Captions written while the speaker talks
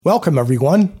Welcome,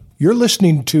 everyone. You're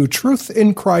listening to Truth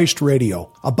in Christ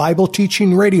Radio, a Bible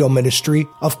teaching radio ministry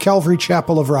of Calvary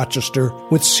Chapel of Rochester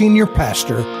with Senior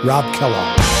Pastor Rob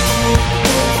Kellogg.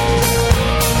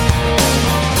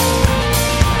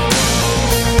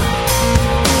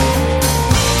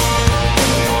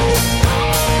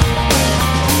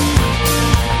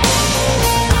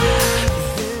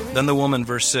 Then the woman,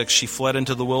 verse 6, she fled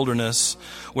into the wilderness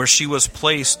where she was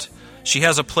placed. She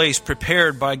has a place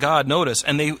prepared by God, notice,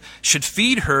 and they should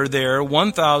feed her there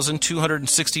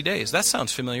 1,260 days. That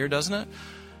sounds familiar, doesn't it?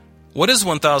 What is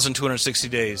 1,260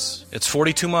 days? It's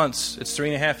 42 months. It's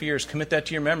 3.5 years. Commit that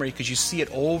to your memory because you see it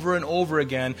over and over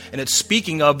again, and it's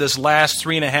speaking of this last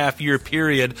 3.5 year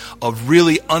period of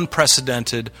really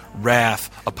unprecedented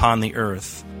wrath upon the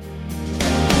earth.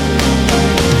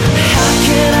 How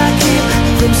can I keep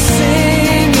from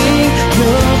singing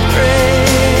your praise?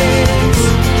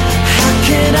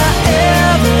 Can I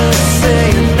ever say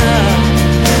enough?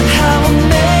 How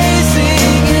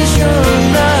amazing is your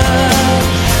love?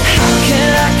 How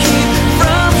can I keep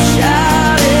from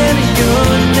shouting your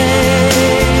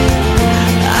name?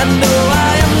 I know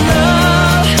I am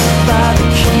loved by the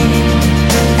King,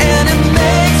 and it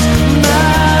makes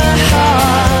my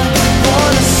heart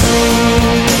wanna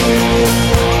sing.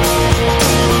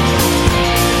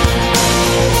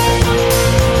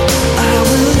 I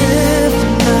will lift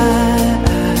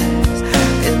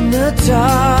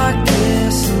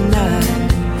darkest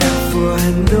night, for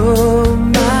I know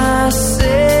my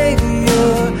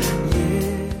Savior.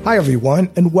 Hi,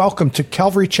 everyone, and welcome to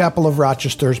Calvary Chapel of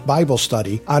Rochester's Bible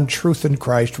study on Truth in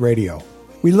Christ Radio.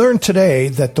 We learned today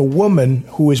that the woman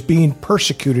who is being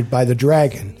persecuted by the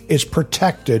dragon is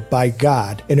protected by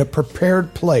God in a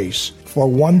prepared place for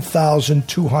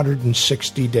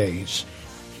 1,260 days.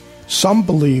 Some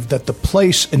believe that the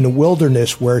place in the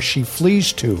wilderness where she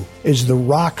flees to is the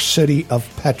rock city of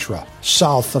Petra,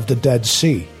 south of the Dead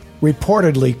Sea.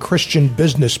 Reportedly, Christian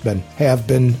businessmen have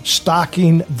been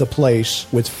stocking the place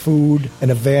with food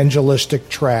and evangelistic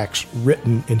tracts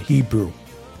written in Hebrew.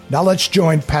 Now let's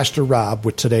join Pastor Rob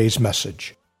with today's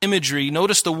message. Imagery,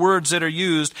 notice the words that are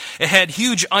used. It had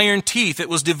huge iron teeth. It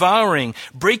was devouring,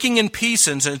 breaking in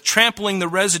pieces and trampling the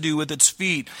residue with its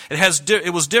feet.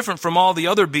 It was different from all the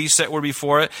other beasts that were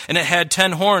before it, and it had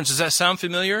 10 horns. Does that sound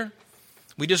familiar?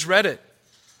 We just read it.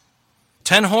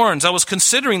 10 horns. I was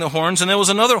considering the horns, and there was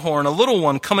another horn, a little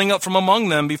one, coming up from among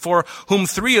them, before whom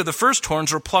 3 of the first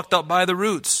horns were plucked up by the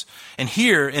roots. And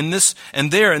here, in this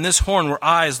horn were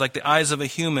eyes like the eyes of a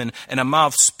human, and a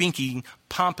mouth speaking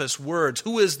pompous words.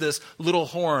 Who is this little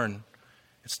horn?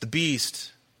 It's the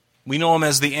beast. We know him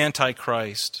as the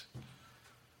Antichrist.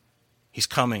 He's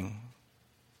coming.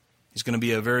 He's going to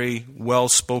be a very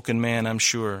well-spoken man, I'm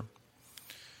sure.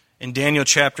 In Daniel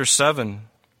chapter 7,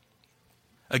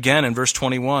 again, in verse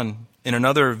 21, in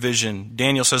another vision,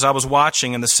 Daniel says, I was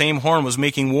watching, and the same horn was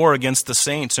making war against the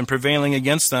saints and prevailing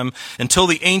against them until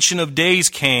the Ancient of Days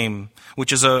came,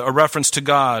 which is a reference to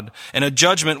God. And a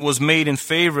judgment was made in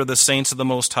favor of the saints of the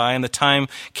Most High, and the time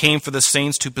came for the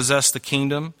saints to possess the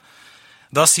kingdom.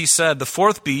 Thus he said, the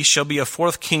fourth beast shall be a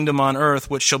fourth kingdom on earth,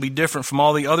 which shall be different from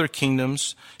all the other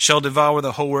kingdoms, shall devour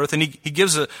the whole earth. And he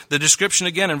gives the description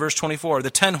again in verse 24. The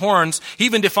 10 horns, he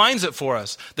even defines it for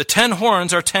us. The 10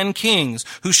 horns are 10 kings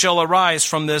who shall arise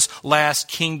from this last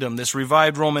kingdom, this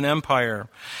revived Roman Empire.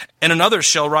 And another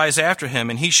shall rise after him,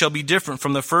 and he shall be different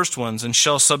from the first ones, and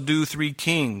shall subdue 3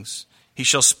 kings. He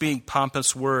shall speak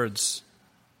pompous words.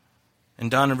 And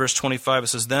down in verse 25 it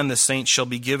says, then the saints shall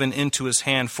be given into his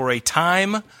hand for a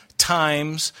time,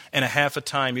 times, and a half a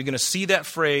time. You're going to see that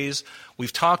phrase.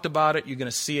 We've talked about it. You're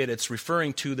going to see it. It's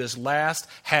referring to this last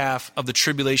half of the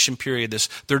tribulation period, this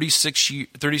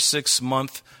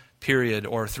 36-month period,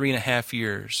 or 3.5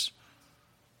 years.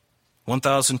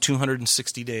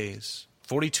 1,260 days,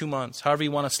 42 months, however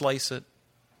you want to slice it.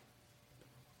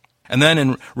 And then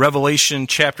in Revelation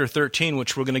chapter 13,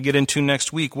 which we're going to get into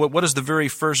next week, what does the very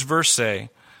first verse say?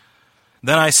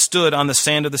 Then I stood on the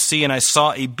sand of the sea, and I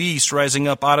saw a beast rising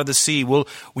up out of the sea. Well,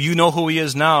 you know who he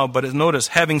is now, but notice,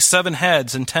 having 7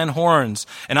 heads and 10 horns,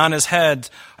 and on his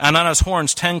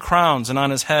horns 10 crowns, and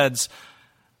on his heads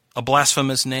a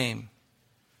blasphemous name.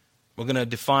 We're going to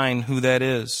define who that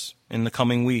is in the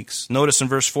coming weeks. Notice in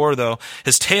verse 4, though,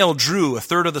 his tail drew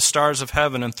 1/3 of the stars of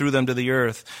heaven and threw them to the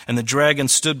earth. And the dragon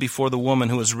stood before the woman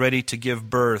who was ready to give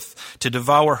birth, to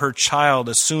devour her child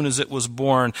as soon as it was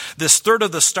born. This 1/3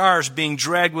 of the stars being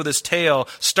dragged with his tail,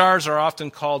 stars are often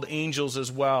called angels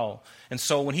as well. And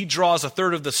so when he draws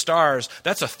 1/3 of the stars,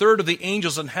 that's 1/3 of the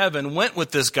angels in heaven went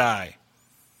with this guy.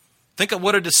 Think of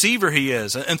what a deceiver he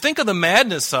is. And think of the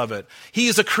madness of it. He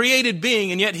is a created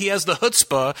being, and yet he has the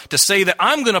chutzpah to say that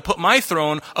I'm going to put my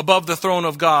throne above the throne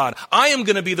of God. I am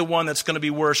going to be the one that's going to be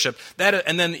worshipped.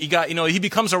 And then he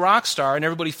becomes a rock star, and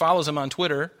everybody follows him on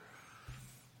Twitter.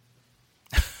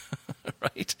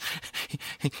 Right?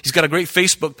 He's got a great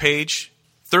Facebook page.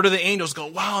 Third of the angels go,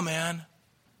 wow, man.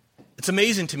 It's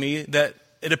amazing to me that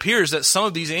it appears that some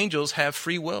of these angels have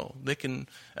free will.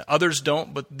 Others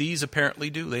don't, but these apparently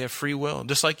do. They have free will,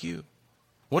 just like you.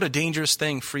 What a dangerous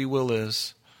thing free will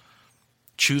is.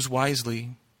 Choose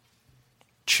wisely.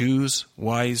 Choose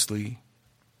wisely.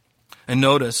 And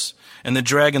notice, and the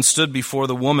dragon stood before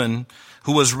the woman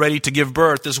who was ready to give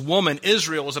birth. This woman,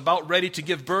 Israel, was about ready to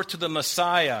give birth to the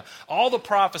Messiah. All the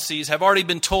prophecies have already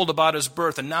been told about his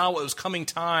birth, and now it was coming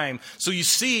time. So you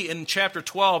see in chapter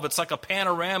 12, it's like a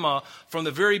panorama from the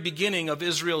very beginning of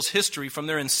Israel's history, from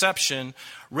their inception,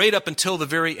 right up until the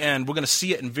very end. We're going to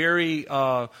see it in very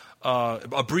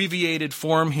abbreviated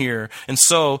form here. And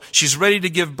so she's ready to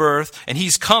give birth, and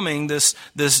he's coming, this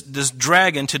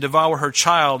dragon, to devour her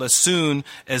child as soon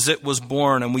as it was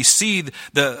born. And we see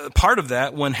the part of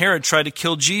that when Herod tried to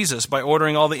kill Jesus by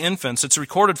ordering all the infants. It's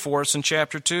recorded for us in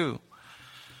chapter 2.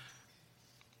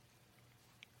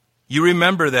 You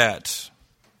remember that.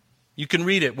 You can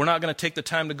read it. We're not going to take the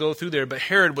time to go through there, but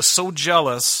Herod was so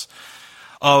jealous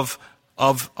of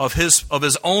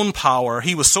his own power.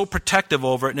 He was so protective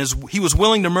over it, and he was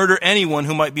willing to murder anyone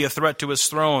who might be a threat to his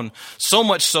throne. So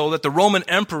much so that the Roman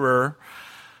emperor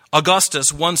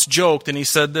Augustus once joked, and he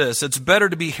said this: it's better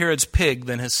to be Herod's pig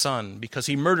than his son, because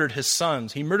he murdered his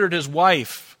sons. He murdered his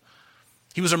wife.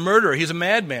 He was a murderer. He was a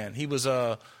madman. He was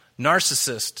a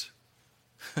narcissist.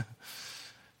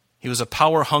 He was a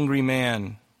power-hungry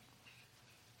man.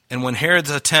 And when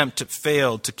Herod's attempt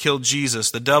failed to kill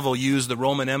Jesus, the devil used the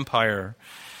Roman Empire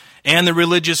and the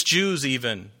religious Jews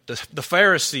even, the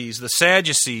Pharisees, the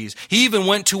Sadducees. He even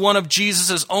went to one of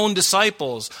Jesus' own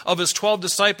disciples. Of his 12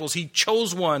 disciples, he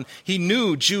chose one. He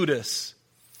knew Judas.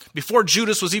 Before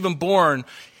Judas was even born,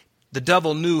 the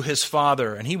devil knew his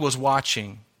father, and he was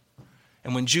watching.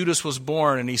 And when Judas was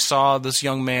born and he saw this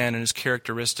young man and his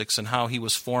characteristics and how he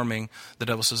was forming, the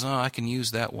devil says, I can use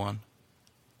that one.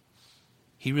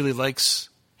 He really likes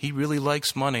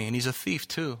money, and he's a thief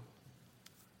too.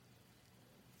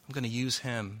 I'm going to use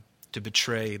him to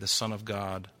betray the Son of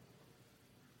God.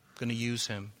 I'm going to use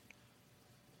him.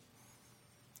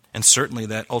 And certainly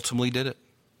that ultimately did it.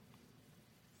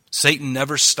 Satan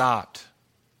never stopped.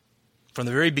 From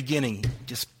the very beginning,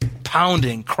 just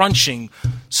pounding, crunching,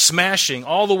 smashing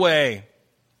all the way.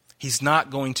 He's not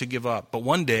going to give up. But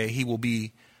one day he will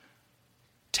be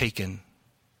taken.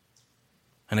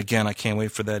 And again, I can't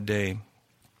wait for that day.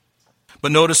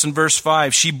 But notice in verse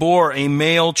 5, she bore a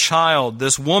male child.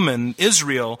 This woman,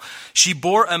 Israel, she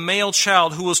bore a male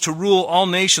child who was to rule all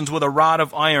nations with a rod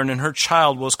of iron, and her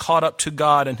child was caught up to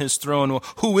God and his throne.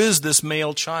 Who is this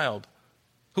male child?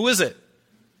 Who is it?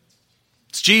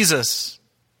 It's Jesus.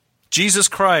 Jesus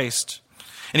Christ.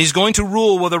 And he's going to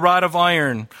rule with a rod of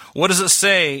iron. What does it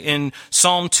say in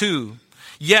Psalm 2?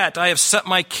 Yet I have set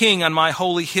my king on my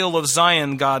holy hill of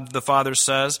Zion, God the Father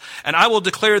says, and I will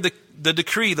declare the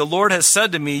decree. The Lord has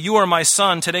said to me, you are my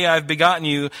son, today I have begotten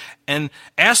you, and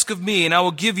ask of me, and I will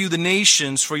give you the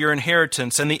nations for your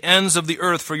inheritance, and the ends of the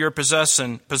earth for your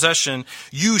possession.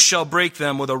 You shall break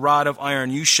them with a rod of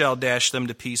iron, you shall dash them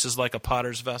to pieces like a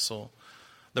potter's vessel.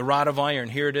 The rod of iron,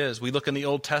 here it is. We look in the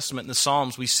Old Testament, in the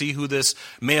Psalms, we see who this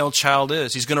male child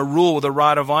is. He's going to rule with a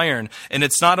rod of iron. And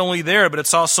it's not only there, but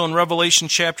it's also in Revelation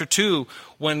chapter 2,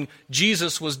 when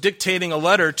Jesus was dictating a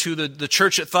letter to the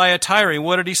church at Thyatira.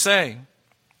 What did he say?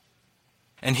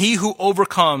 And he who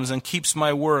overcomes and keeps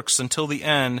my works until the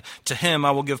end, to him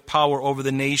I will give power over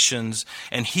the nations.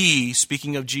 And he,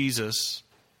 speaking of Jesus,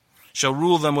 shall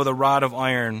rule them with a rod of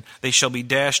iron. They shall be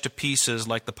dashed to pieces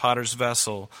like the potter's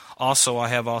vessel. Also I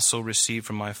have also received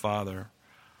from my Father.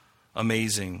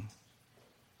 Amazing.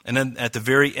 And then at the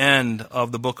very end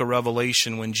of the book of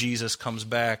Revelation, when Jesus comes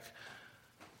back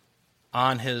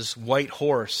on his white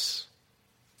horse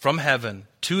from heaven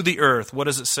to the earth, what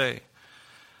does it say?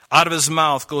 Out of his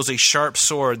mouth goes a sharp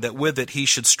sword, that with it he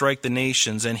should strike the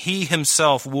nations, and he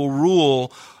himself will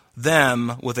rule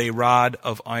them with a rod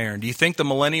of iron. Do you think the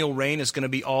millennial reign is going to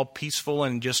be all peaceful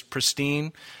and just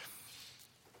pristine?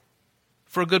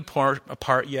 For a good part,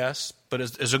 yes. But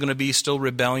is there going to be still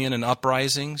rebellion and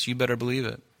uprisings? You better believe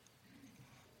it.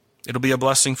 It'll be a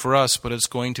blessing for us, but it's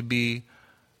going to be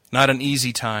not an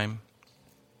easy time.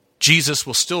 Jesus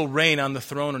will still reign on the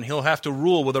throne, and he'll have to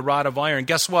rule with a rod of iron.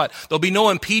 Guess what? There'll be no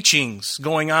impeachings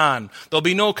going on. There'll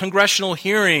be no congressional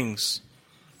hearings.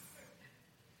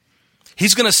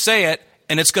 He's going to say it,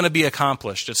 and it's going to be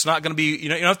accomplished. It's not going to be, you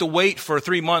don't have to wait for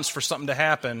 3 months for something to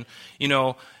happen.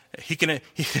 I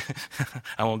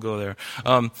won't go there.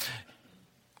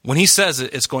 When he says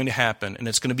it, it's going to happen, and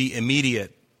it's going to be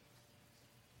immediate.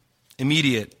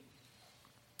 Immediate.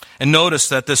 And notice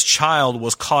that this child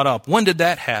was caught up. When did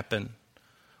that happen?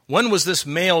 When was this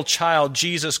male child,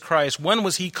 Jesus Christ, when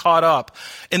was he caught up?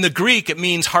 In the Greek, it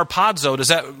means harpazo. Does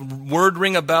that word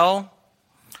ring a bell?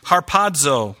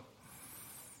 Harpazo.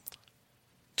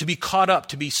 To be caught up,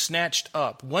 to be snatched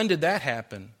up. When did that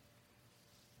happen?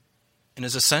 In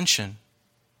his ascension.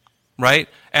 Right?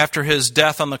 After his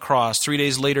death on the cross, 3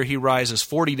 days later he rises.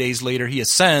 40 days later he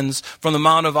ascends from the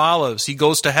Mount of Olives. He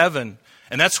goes to heaven.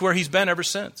 And that's where he's been ever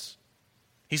since.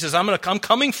 He says, I'm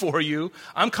coming for you.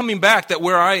 I'm coming back that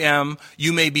where I am,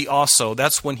 you may be also.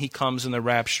 That's when he comes in the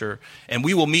rapture. And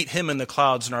we will meet him in the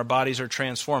clouds and our bodies are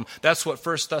transformed. That's what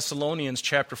 1 Thessalonians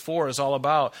chapter 4 is all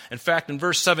about. In fact, in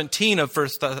verse 17 of try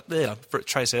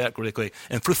to say that really quickly.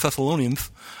 In 1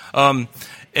 Thessalonians,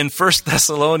 in 1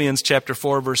 Thessalonians chapter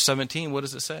 4, verse 17, what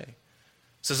does it say?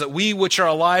 It says that we which are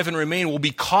alive and remain will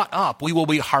be caught up. We will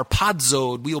be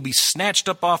harpazoed. We will be snatched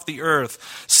up off the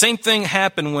earth. Same thing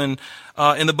happened when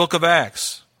in the book of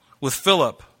Acts with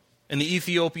Philip and the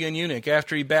Ethiopian eunuch.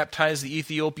 After he baptized the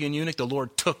Ethiopian eunuch, the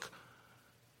Lord took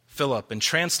Philip and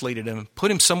translated him, put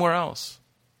him somewhere else.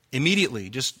 Immediately,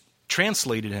 just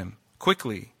translated him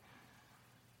quickly.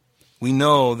 We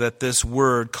know that this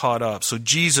word caught up. So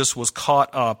Jesus was caught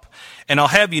up. And I'll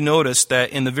have you notice that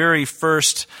in the very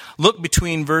first, look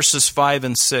between verses 5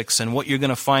 and 6 and what you're going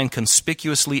to find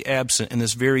conspicuously absent in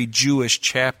this very Jewish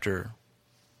chapter.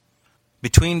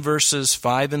 Between verses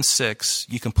 5 and 6,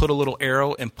 you can put a little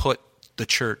arrow and put the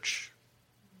church.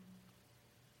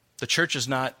 The church is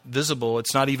not visible.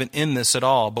 It's not even in this at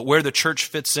all. But where the church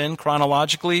fits in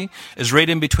chronologically is right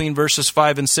in between verses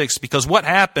 5 and 6. Because what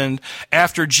happened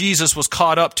after Jesus was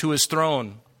caught up to his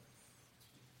throne?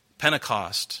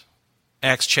 Pentecost.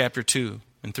 Acts chapter 2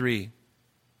 and 3.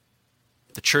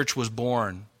 The church was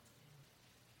born.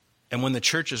 And when the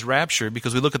church is raptured,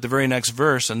 because we look at the very next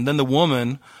verse, and then the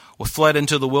woman fled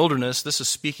into the wilderness. This is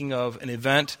speaking of an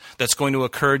event that's going to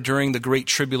occur during the Great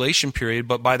Tribulation period,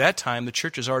 but by that time, the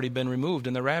church has already been removed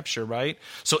in the rapture, right?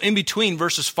 So in between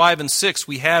verses 5 and 6,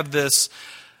 we have this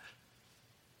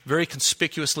very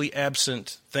conspicuously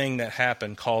absent thing that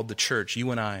happened called the church, you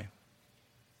and I.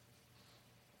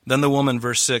 Then the woman,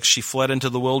 verse 6, she fled into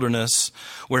the wilderness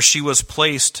where she was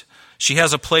placed. She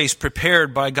has a place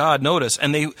prepared by God, notice,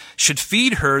 and they should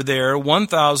feed her there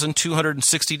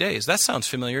 1,260 days. That sounds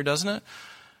familiar, doesn't it?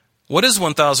 What is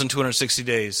 1,260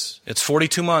 days? It's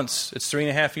 42 months. It's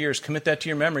 3.5 years. Commit that to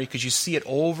your memory because you see it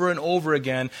over and over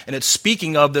again, and it's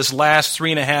speaking of this last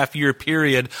 3.5 year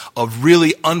period of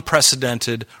really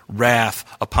unprecedented wrath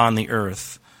upon the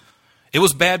earth. It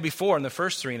was bad before in the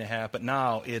first 3.5, but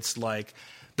now it's like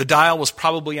the dial was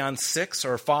probably on 6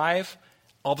 or 5.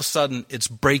 All of a sudden, it's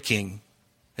breaking.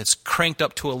 It's cranked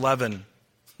up to 11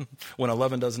 when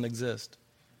 11 doesn't exist.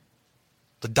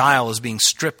 The dial is being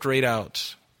stripped right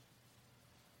out.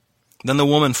 Then the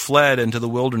woman fled into the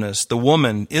wilderness. The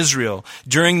woman, Israel,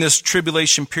 during this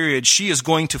tribulation period, she is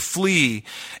going to flee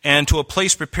and to a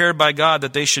place prepared by God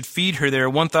that they should feed her there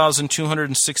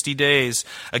 1,260 days.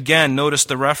 Again, notice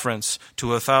the reference to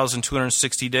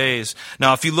 1,260 days.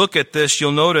 Now, if you look at this,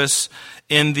 you'll notice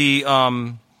in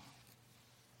the...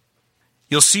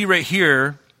 You'll see right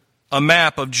here a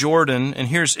map of Jordan, and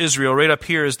here's Israel. Right up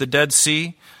here is the Dead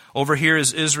Sea. Over here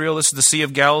is Israel. This is the Sea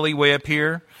of Galilee way up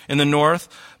here in the north.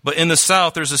 But in the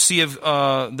south, there's a sea of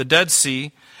the Dead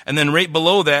Sea. And then right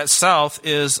below that, south,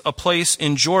 is a place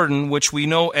in Jordan which we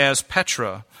know as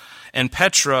Petra. And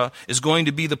Petra is going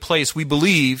to be the place, we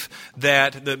believe,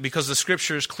 that because the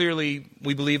Scriptures clearly,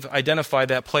 we believe, identify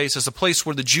that place as a place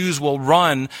where the Jews will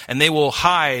run and they will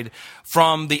hide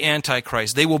from the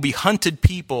Antichrist. They will be hunted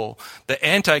people. The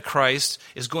Antichrist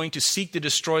is going to seek to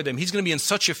destroy them. He's going to be in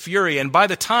such a fury, and by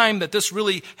the time that this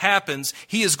really happens,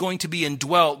 he is going to be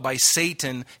indwelt by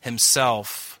Satan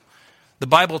himself. The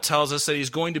Bible tells us that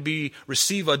he's going to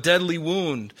receive a deadly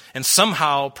wound, and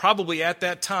somehow, probably at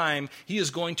that time, he is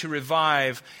going to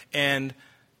revive. And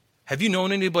have you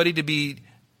known anybody to be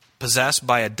possessed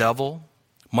by a devil,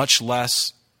 much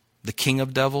less the king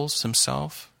of devils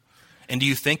himself? And do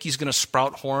you think he's going to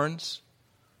sprout horns?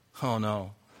 Oh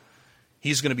no.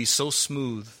 He's going to be so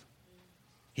smooth.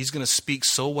 He's going to speak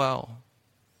so well.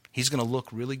 He's going to look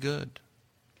really good.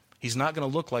 He's not going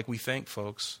to look like we think,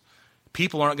 folks.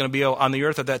 People aren't going to be on the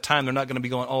earth at that time. They're not going to be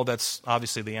going, oh, that's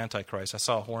obviously the Antichrist. I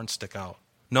saw a horn stick out.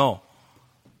 No,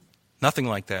 nothing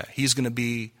like that. He's going to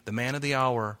be the man of the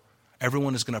hour,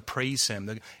 Everyone is going to praise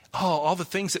him. All the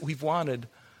things that we've wanted,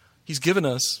 he's given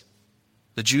us.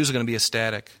 The Jews are going to be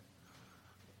ecstatic.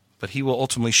 But he will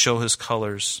ultimately show his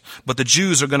colors. But the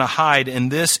Jews are going to hide in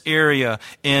this area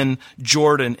in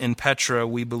Jordan, in Petra,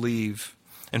 we believe.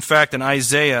 In fact, in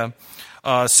Isaiah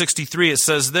 63, it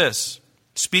says this,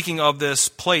 speaking of this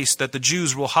place that the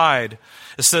Jews will hide.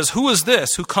 It says, who is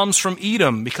this who comes from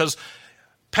Edom? Because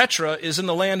Petra is in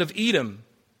the land of Edom,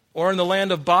 or in the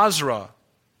land of Basra,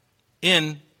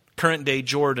 in current-day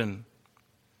Jordan.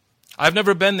 I've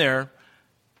never been there.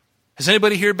 Has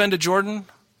anybody here been to Jordan?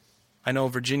 I know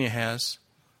Virginia has.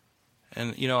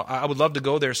 And, I would love to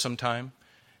go there sometime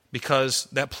because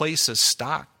that place is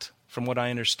stocked, from what I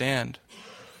understand.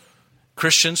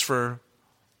 Christians for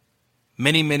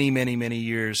many, many, many, many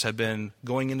years have been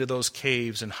going into those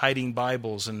caves and hiding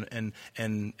Bibles and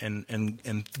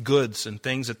goods and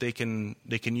things that they can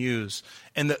use.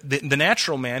 And the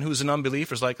natural man who's an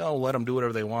unbeliever is like, oh, let them do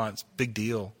whatever they want. It's a big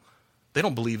deal. They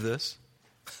don't believe this.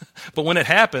 But when it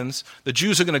happens, the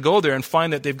Jews are going to go there and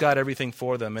find that they've got everything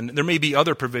for them. And there may be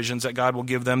other provisions that God will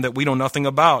give them that we know nothing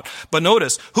about. But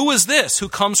notice, who is this who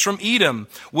comes from Edom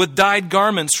with dyed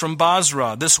garments from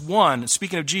Basra? This one,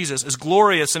 speaking of Jesus, is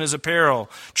glorious in his apparel,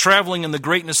 traveling in the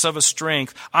greatness of his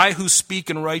strength. I who speak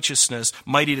in righteousness,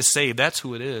 mighty to save. That's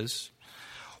who it is.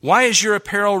 Why is your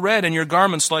apparel red and your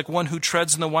garments like one who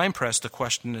treads in the winepress? The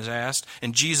question is asked.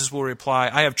 And Jesus will reply,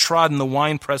 I have trodden the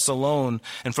winepress alone,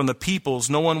 and from the peoples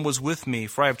no one was with me.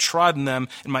 For I have trodden them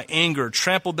in my anger,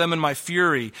 trampled them in my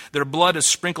fury. Their blood is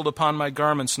sprinkled upon my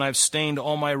garments, and I have stained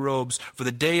all my robes. For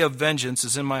the day of vengeance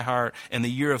is in my heart, and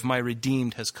the year of my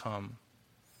redeemed has come.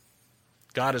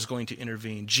 God is going to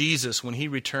intervene. Jesus, when he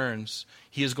returns,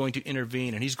 he is going to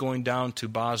intervene, and he's going down to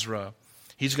Basra.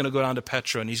 He's going to go down to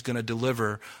Petra, and he's going to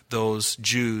deliver those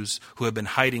Jews who have been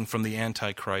hiding from the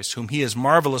Antichrist, whom he has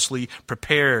marvelously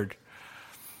prepared.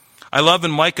 I love in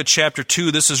Micah chapter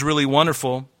 2, this is really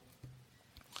wonderful.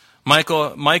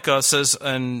 Micah says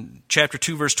in chapter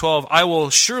 2, verse 12, I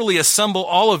will surely assemble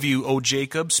all of you, O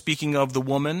Jacob, speaking of the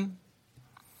woman.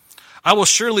 I will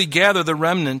surely gather the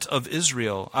remnant of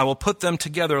Israel. I will put them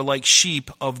together like sheep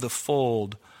of the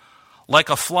fold. Like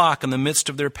a flock in the midst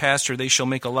of their pasture, they shall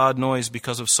make a loud noise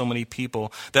because of so many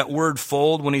people. That word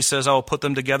fold, when he says, I will put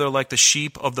them together like the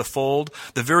sheep of the fold,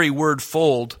 the very word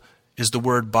fold is the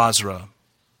word Basra.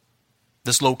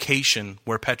 This location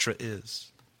where Petra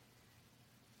is,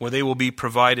 where they will be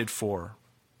provided for.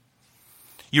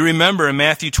 You remember in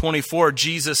Matthew 24,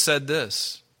 Jesus said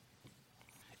this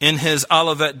in his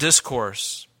Olivet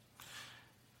Discourse.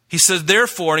 He says,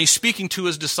 therefore, and he's speaking to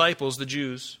his disciples, the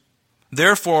Jews,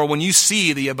 therefore, when you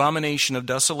see the abomination of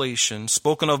desolation,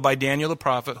 spoken of by Daniel the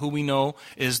prophet, who we know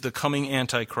is the coming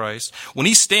Antichrist, when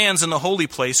he stands in the holy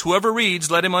place, whoever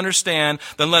reads, let him understand.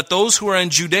 Then let those who are in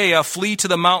Judea flee to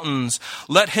the mountains.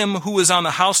 Let him who is on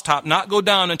the housetop not go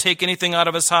down and take anything out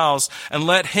of his house. And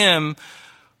let him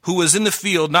who is in the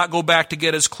field not go back to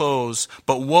get his clothes.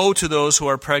 But woe to those who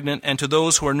are pregnant and to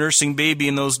those who are nursing baby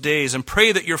in those days. And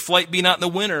pray that your flight be not in the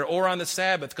winter or on the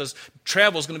Sabbath, because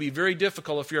travel is going to be very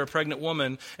difficult if you're a pregnant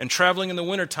woman. And traveling in the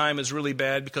wintertime is really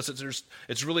bad because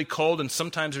it's really cold and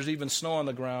sometimes there's even snow on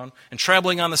the ground. And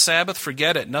traveling on the Sabbath,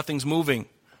 forget it. Nothing's moving.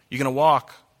 You're going to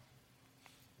walk.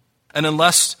 And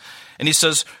he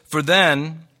says, for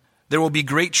then there will be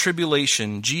great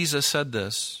tribulation. Jesus said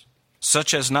this.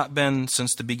 Such has not been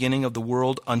since the beginning of the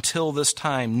world until this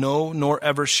time. No, nor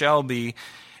ever shall be.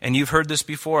 And you've heard this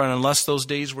before, and unless those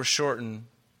days were shortened,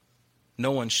 no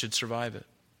one should survive it.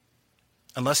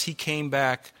 Unless he came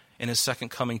back in his second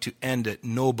coming to end it,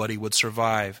 nobody would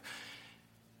survive.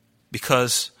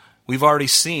 Because we've already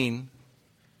seen,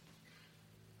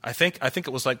 I think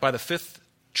it was like by the fifth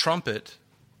trumpet,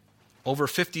 over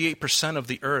 58% of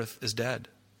the earth is dead.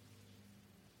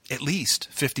 At least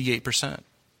 58%.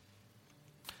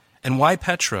 And why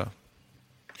Petra?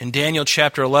 In Daniel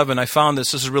chapter 11, I found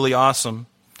this. This is really awesome.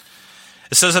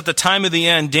 It says at the time of the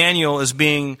end, Daniel is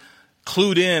being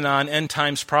clued in on end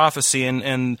times prophecy,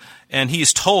 and he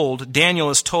is told, Daniel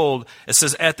is told, it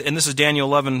says, and this is Daniel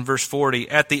 11, verse 40,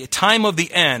 at the time of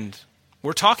the end,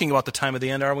 we're talking about the time of the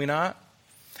end, are we not?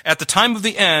 At the time of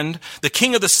the end, the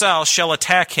king of the south shall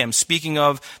attack him, speaking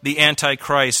of the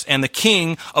Antichrist, and the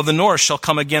king of the north shall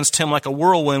come against him like a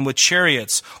whirlwind with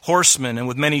chariots, horsemen, and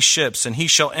with many ships, and he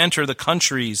shall enter the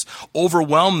countries,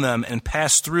 overwhelm them, and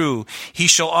pass through. He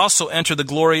shall also enter the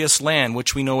glorious land,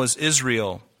 which we know as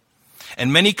Israel.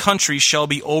 And many countries shall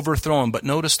be overthrown, but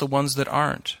notice the ones that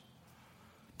aren't.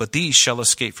 But these shall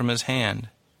escape from his hand,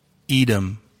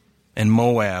 Edom and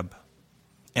Moab,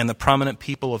 and the prominent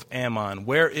people of Ammon.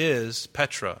 Where is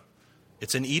Petra?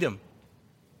 It's in Edom.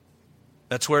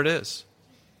 That's where it is.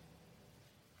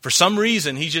 For some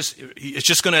reason, it's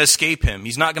just going to escape him.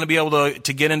 He's not going to be able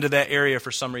to get into that area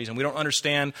for some reason. We don't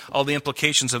understand all the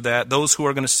implications of that. Those who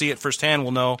are going to see it firsthand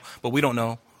will know, but we don't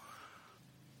know.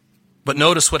 But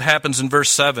notice what happens in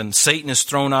verse 7. Satan is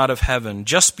thrown out of heaven.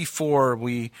 Just before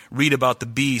we read about the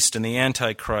beast and the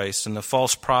Antichrist and the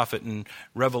false prophet in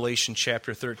Revelation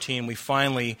chapter 13, we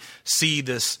finally see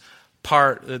this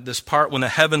part when the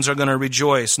heavens are going to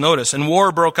rejoice. Notice, and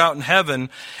war broke out in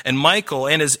heaven, and Michael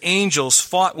and his angels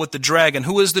fought with the dragon.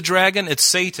 Who is the dragon? It's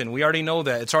Satan. We already know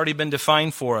that. It's already been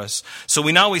defined for us. So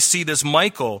we see this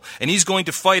Michael, and he's going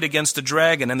to fight against the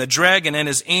dragon, and the dragon and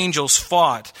his angels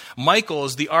fought. Michael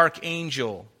is the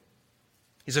archangel.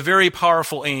 He's a very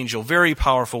powerful angel, very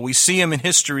powerful. We see him in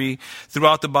history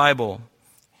throughout the Bible.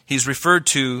 He's referred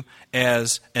to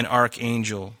as an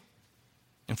archangel.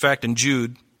 In fact, in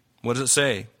Jude, what does it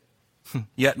say?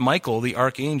 Yet Michael, the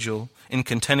archangel, in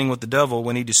contending with the devil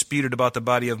when he disputed about the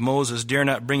body of Moses, dare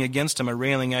not bring against him a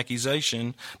railing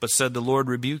accusation, but said, the Lord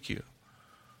rebuke you.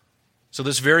 So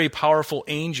this very powerful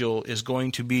angel is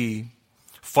going to be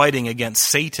fighting against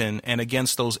Satan and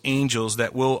against those angels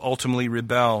that will ultimately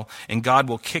rebel, and God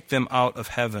will kick them out of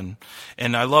heaven.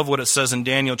 And I love what it says in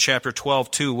Daniel chapter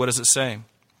 12 too. What does it say?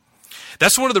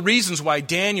 That's one of the reasons why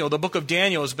Daniel, the book of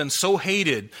Daniel, has been so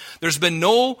hated. There's been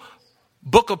no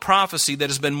book of prophecy that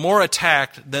has been more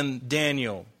attacked than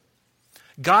Daniel.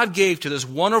 God gave to this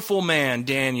wonderful man,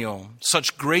 Daniel,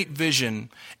 such great vision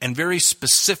and very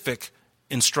specific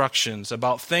instructions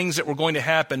about things that were going to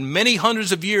happen many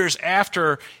hundreds of years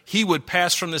after he would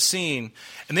pass from the scene.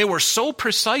 And they were so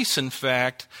precise, in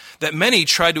fact, that many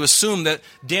tried to assume that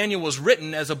Daniel was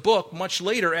written as a book much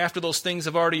later after those things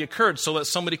have already occurred so that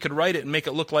somebody could write it and make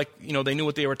it look like, they knew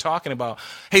what they were talking about.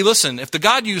 Hey, listen, if the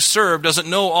God you serve doesn't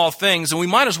know all things, then we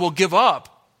might as well give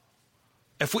up.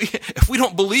 If we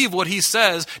don't believe what he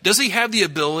says, does he have the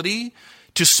ability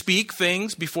to speak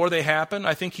things before they happen?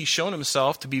 I think he's shown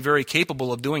himself to be very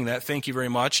capable of doing that. Thank you very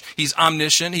much. He's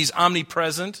omniscient. He's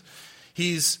omnipresent.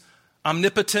 He's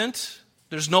omnipotent.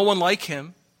 There's no one like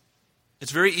him.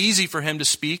 It's very easy for him to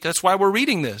speak. That's why we're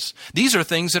reading this. These are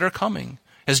things that are coming.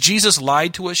 Has Jesus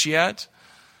lied to us yet?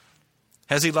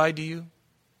 Has he lied to you?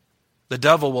 The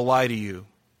devil will lie to you.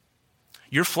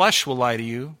 Your flesh will lie to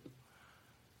you.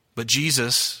 But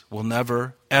Jesus will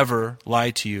never, ever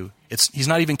lie to you. He's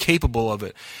not even capable of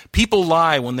it. People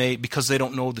lie because they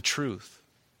don't know the truth.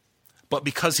 But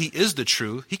because he is the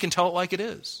truth, he can tell it like it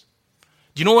is.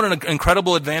 Do you know what an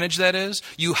incredible advantage that is?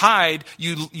 You hide,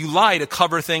 you lie to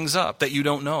cover things up that you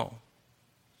don't know.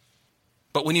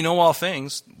 But when you know all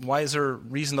things, why is there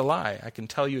reason to lie? I can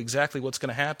tell you exactly what's going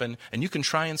to happen, and you can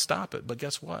try and stop it. But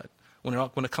guess what? When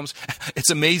it comes, it's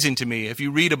amazing to me. If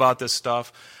you read about this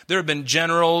stuff, there have been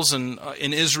generals in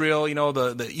Israel,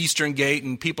 the Eastern Gate,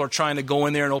 and people are trying to go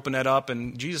in there and open that up.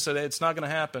 And Jesus said, it's not going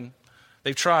to happen.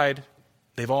 They've tried.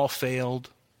 They've all failed.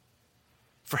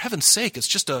 For heaven's sake,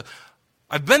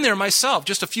 I've been there myself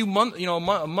just a few months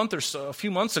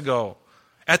ago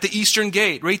at the Eastern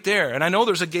Gate right there. And I know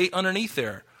there's a gate underneath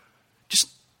there. Just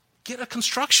get a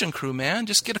construction crew, man.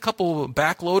 Just get a couple of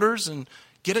backloaders and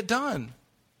get it done.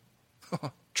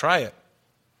 Try it.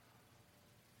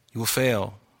 You will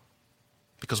fail.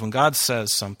 Because when God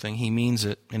says something, he means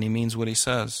it, and he means what he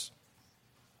says.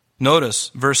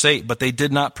 Notice verse 8, but they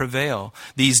did not prevail.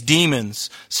 These demons,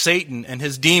 Satan and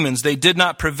his demons, they did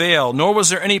not prevail, nor was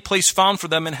there any place found for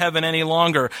them in heaven any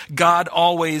longer. God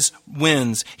always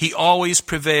wins. He always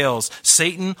prevails.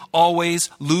 Satan always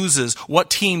loses. What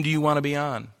team do you want to be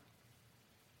on?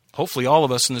 Hopefully all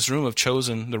of us in this room have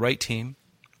chosen the right team.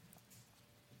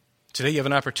 Today you have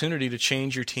an opportunity to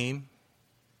change your team.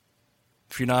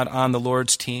 If you're not on the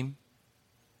Lord's team,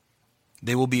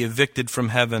 they will be evicted from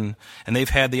heaven, and they've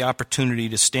had the opportunity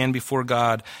to stand before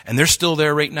God, and they're still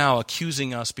there right now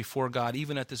accusing us before God,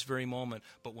 even at this very moment.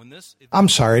 But when I'm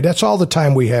sorry, that's all the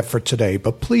time we have for today,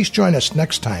 but please join us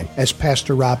next time as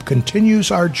Pastor Rob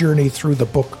continues our journey through the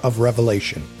book of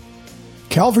Revelation.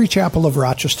 Calvary Chapel of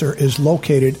Rochester is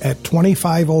located at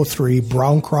 2503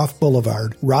 Browncroft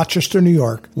Boulevard, Rochester, New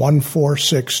York,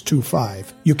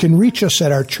 14625. You can reach us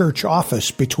at our church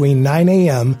office between 9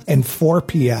 a.m. and 4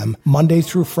 p.m. Monday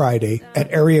through Friday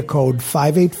at area code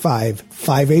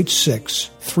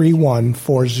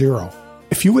 585-586-3140.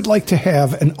 If you would like to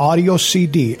have an audio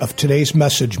CD of today's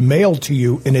message mailed to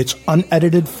you in its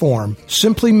unedited form,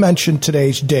 simply mention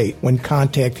today's date when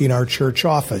contacting our church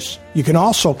office. You can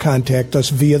also contact us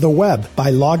via the web by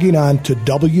logging on to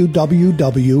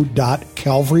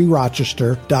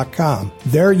www.calvaryrochester.com.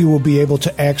 There you will be able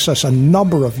to access a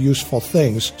number of useful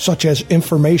things, such as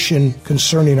information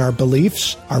concerning our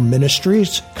beliefs, our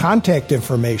ministries, contact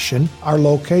information, our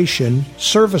location,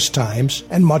 service times,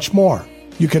 and much more.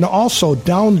 You can also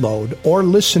download or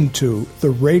listen to the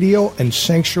radio and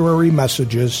sanctuary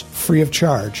messages free of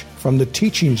charge from the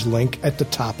teachings link at the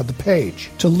top of the page.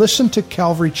 To listen to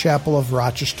Calvary Chapel of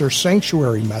Rochester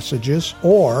sanctuary messages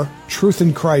or Truth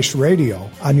in Christ Radio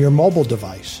on your mobile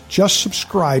device, just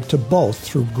subscribe to both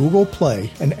through Google Play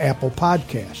and Apple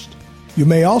Podcast. You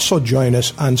may also join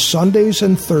us on Sundays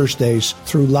and Thursdays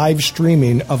through live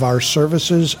streaming of our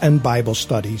services and Bible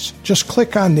studies. Just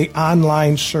click on the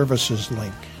online services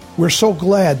link. We're so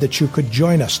glad that you could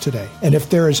join us today. And if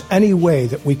there is any way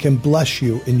that we can bless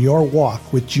you in your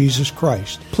walk with Jesus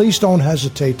Christ, please don't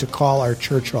hesitate to call our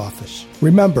church office.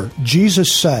 Remember,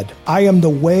 Jesus said, "I am the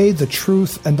way, the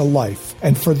truth, and the life,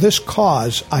 and for this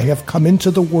cause I have come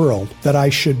into the world, that I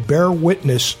should bear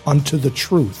witness unto the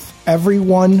truth.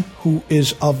 Everyone who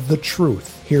is of the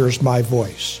truth hears my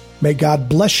voice." May God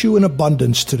bless you in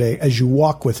abundance today as you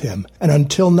walk with Him. And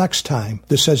until next time,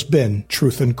 this has been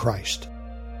Truth in Christ.